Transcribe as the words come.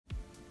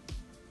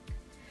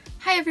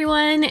Hi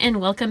everyone, and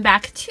welcome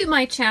back to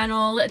my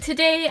channel.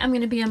 Today I'm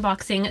going to be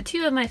unboxing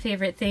two of my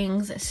favorite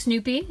things,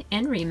 Snoopy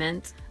and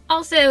Rement.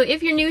 Also,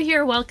 if you're new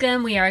here,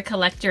 welcome. We are a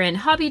collector and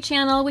hobby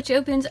channel which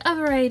opens a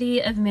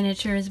variety of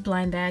miniatures,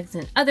 blind bags,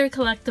 and other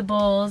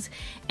collectibles.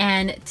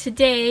 And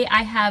today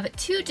I have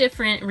two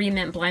different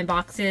Rement blind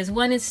boxes.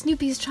 One is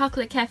Snoopy's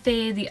Chocolate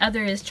Cafe, the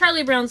other is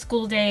Charlie Brown's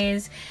School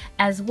Days,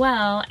 as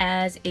well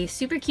as a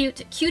super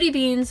cute Cutie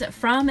Beans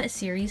from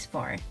Series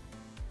 4.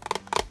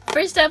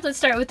 First up, let's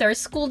start with our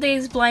School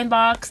Days blind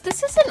box.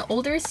 This is an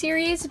older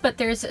series, but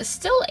there's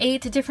still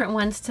 8 different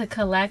ones to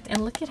collect.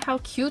 And look at how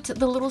cute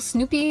the little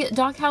Snoopy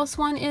doghouse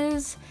one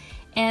is.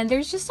 And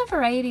there's just a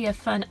variety of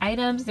fun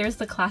items. There's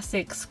the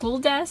classic school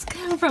desk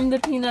from the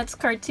Peanuts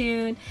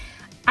cartoon.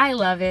 I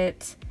love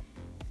it.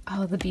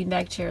 Oh, the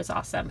beanbag chair is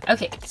awesome.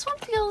 Okay, this one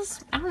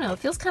feels, I don't know, it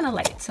feels kind of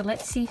light. So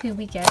let's see who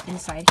we get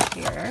inside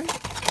here.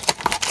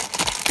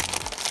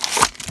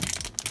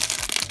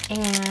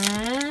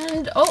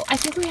 And, oh, I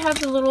think we have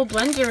the little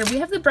blender. We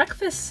have the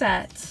breakfast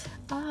set.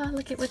 Ah,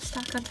 look at what's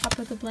stuck on top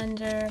of the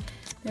blender.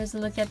 There's a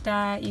look at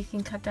that. You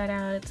can cut that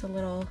out. It's a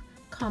little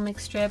comic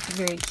strip.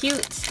 Very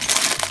cute.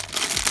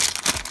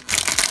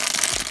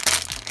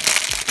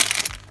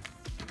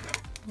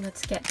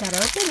 Let's get that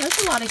open.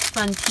 There's a lot of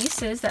fun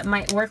pieces that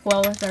might work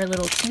well with our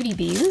little cutie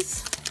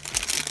beans.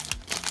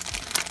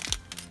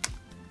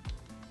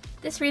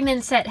 This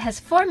Rement set has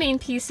 4 main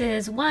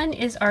pieces. One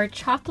is our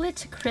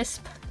chocolate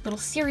crisp little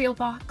cereal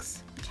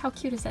box. How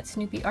cute is that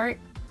Snoopy art?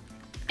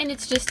 And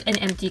it's just an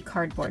empty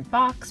cardboard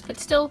box, but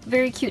still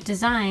very cute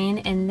design.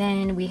 And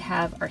then we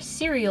have our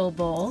cereal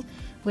bowl,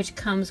 which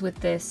comes with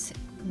this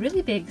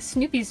really big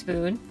Snoopy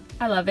spoon.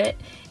 I love it.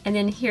 And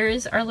then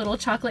here's our little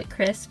chocolate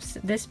crisps.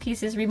 This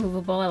piece is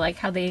removable. I like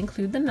how they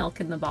include the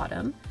milk in the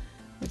bottom,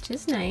 which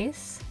is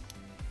nice.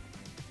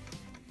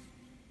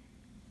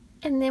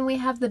 And then we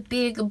have the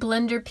big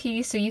blender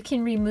piece, so you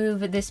can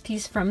remove this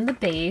piece from the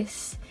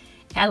base.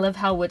 I love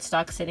how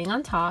Woodstock's sitting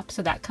on top,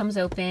 so that comes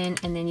open,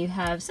 and then you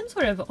have some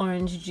sort of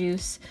orange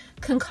juice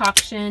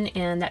concoction,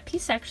 and that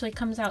piece actually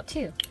comes out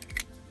too.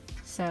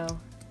 So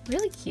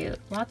really cute.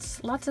 Lots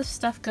of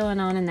stuff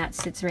going on, and that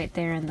sits right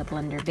there in the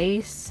blender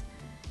base.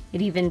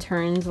 It even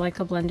turns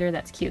like a blender.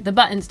 That's cute. The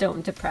buttons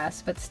don't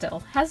depress, but still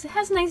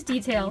has nice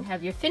detail. You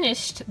have your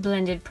finished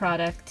blended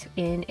product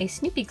in a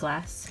Snoopy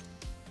glass.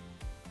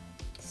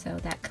 So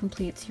that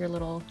completes your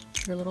little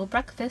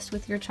breakfast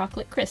with your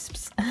chocolate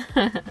crisps.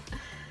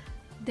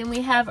 Then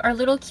we have our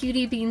little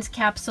Cutie Beans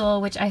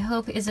capsule, which I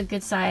hope is a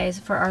good size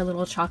for our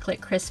little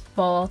chocolate crisp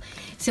bowl.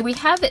 So we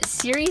have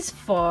Series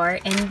 4,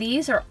 and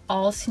these are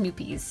all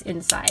Snoopy's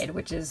inside,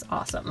 which is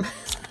awesome.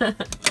 And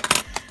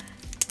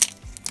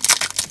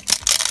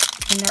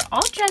they're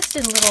all dressed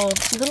in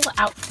little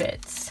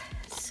outfits.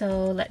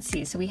 So let's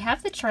see. So we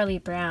have the Charlie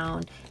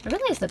Brown. I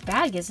realize the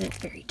bag isn't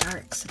very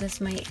dark, so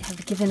this might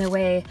have given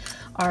away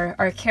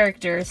our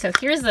character. So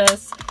here's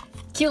this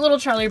cute little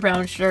Charlie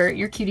Brown shirt.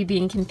 Your cutie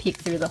bean can peek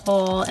through the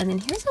hole. And then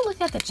here's a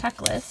look at the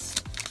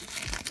checklist.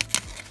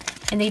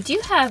 And they do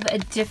have a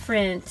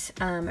different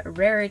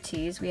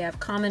rarities. We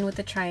have common with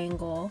the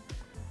triangle,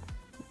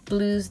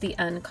 blue's the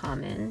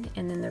uncommon,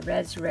 and then the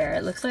red's rare.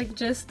 It looks like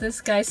just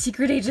this guy,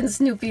 Secret Agent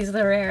Snoopy's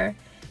the rare,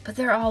 but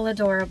they're all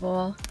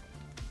adorable.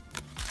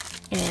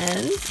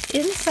 And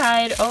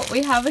inside, oh,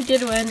 we have a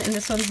good one, and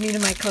this one's new to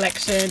my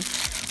collection.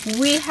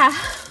 We have,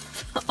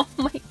 oh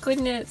my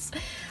goodness.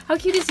 How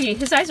cute is he?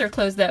 His eyes are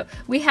closed though.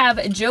 We have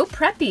Joe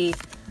Preppy.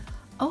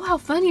 Oh, how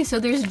funny. So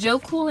there's Joe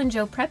Cool and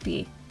Joe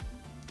Preppy.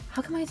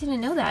 How come I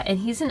didn't know that? And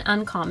he's an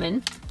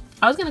uncommon.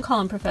 I was gonna call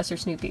him Professor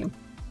Snoopy,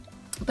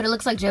 but it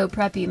looks like Joe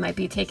Preppy might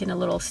be taking a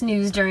little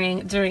snooze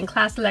during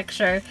class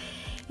lecture.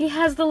 He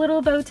has the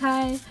little bow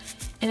tie,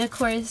 and of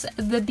course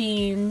the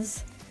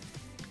beans.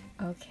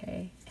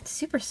 Okay, and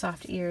super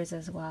soft ears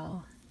as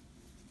well.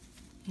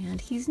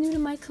 And he's new to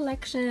my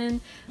collection,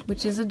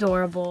 which is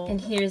adorable. And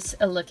here's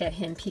a look at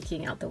him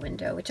peeking out the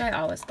window, which I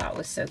always thought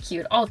was so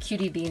cute. All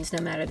Cutie Beans,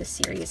 no matter the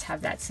series,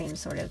 have that same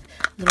sort of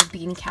little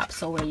bean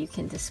capsule where you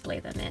can display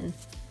them in.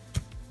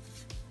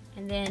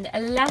 And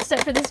then last up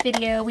for this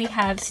video, we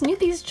have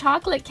Snoopy's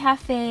Chocolate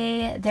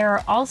Cafe. There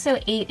are also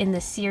 8 in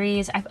the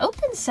series. I've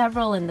opened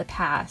several in the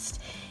past,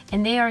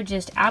 and they are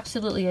just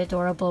absolutely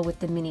adorable with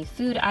the mini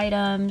food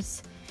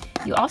items.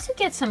 You also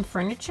get some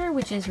furniture,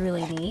 which is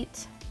really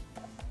neat.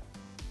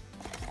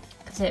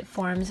 It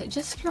forms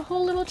just your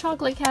whole little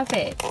chocolate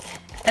cafe.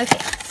 Okay,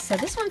 so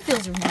this one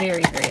feels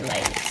very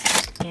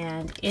light.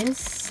 And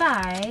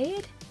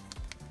inside,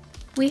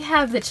 we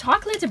have the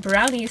chocolate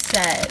brownie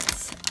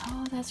set.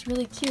 Oh, that's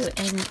really cute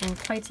and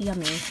quite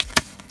yummy.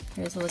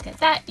 Here's a look at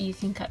that. You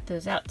can cut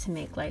those out to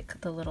make like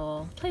the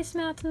little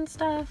placemats and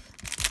stuff.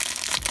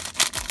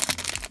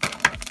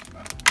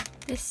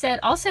 This set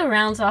also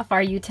rounds off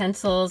our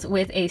utensils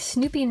with a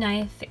Snoopy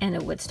knife and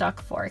a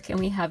Woodstock fork, and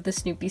we have the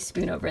Snoopy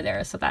spoon over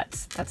there, so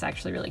that's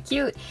actually really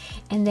cute.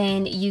 And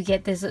then you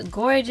get this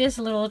gorgeous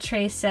little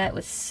tray set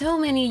with so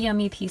many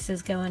yummy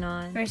pieces going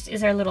on. First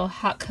is our little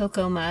hot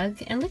cocoa mug,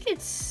 and look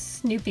at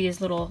Snoopy's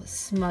little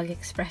smug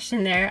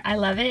expression there. I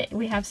love it.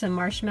 We have some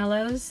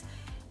marshmallows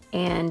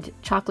and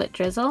chocolate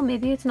drizzle.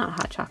 Maybe it's not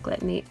hot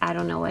chocolate. I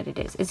don't know what it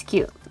is. It's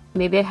cute.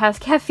 Maybe it has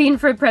caffeine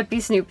for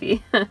preppy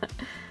Snoopy.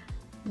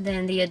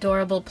 Then the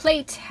adorable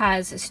plate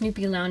has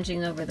Snoopy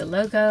lounging over the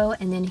logo.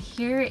 And then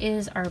here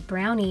is our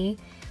brownie,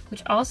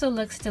 which also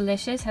looks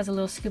delicious. Has a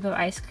little scoop of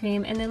ice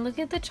cream. And then look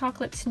at the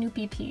chocolate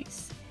Snoopy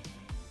piece.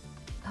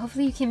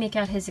 Hopefully you can make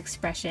out his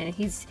expression.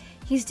 He's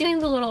doing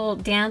the little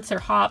dance or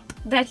hop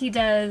that he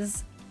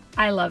does.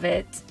 I love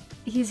it.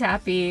 He's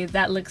happy.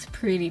 That looks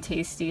pretty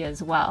tasty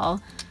as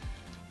well.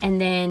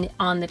 And then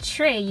on the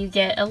tray you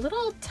get a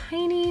little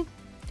tiny,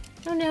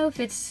 I don't know if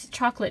it's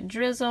chocolate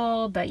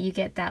drizzle, but you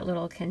get that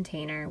little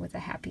container with a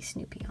happy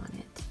Snoopy on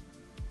it.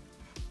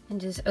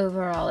 And just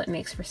overall it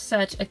makes for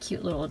such a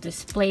cute little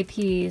display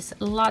piece.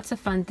 Lots of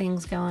fun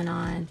things going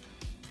on.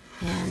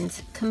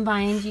 And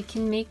combined you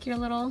can make your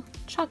little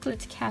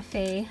chocolate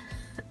cafe.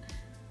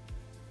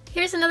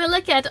 Here's another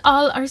look at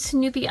all our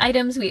Snoopy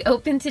items we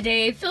opened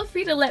today. Feel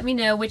free to let me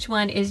know which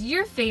one is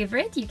your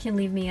favorite. You can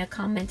leave me a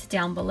comment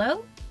down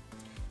below.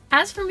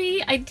 As for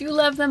me, I do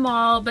love them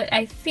all, but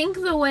I think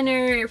the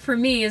winner for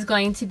me is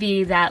going to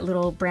be that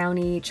little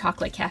brownie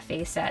chocolate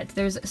cafe set.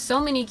 There's so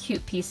many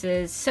cute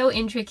pieces, so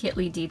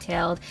intricately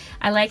detailed.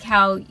 I like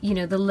how, you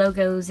know, the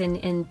logos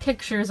and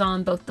pictures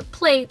on both the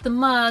plate, the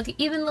mug,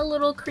 even the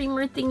little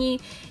creamer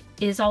thingy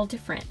is all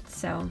different.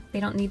 So they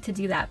don't need to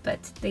do that,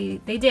 but they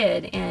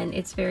did, and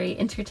it's very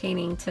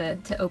entertaining to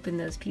open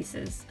those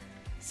pieces.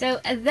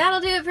 So that'll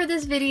do it for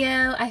this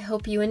video. I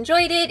hope you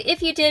enjoyed it.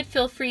 If you did,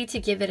 feel free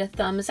to give it a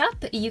thumbs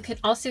up. You can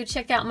also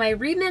check out my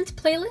Rement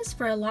playlist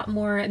for a lot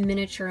more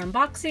miniature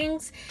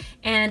unboxings.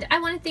 And I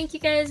want to thank you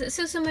guys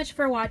so much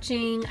for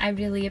watching. I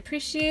really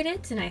appreciate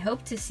it, and I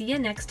hope to see you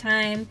next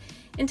time.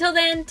 Until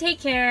then, take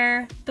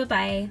care.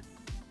 Bye-bye.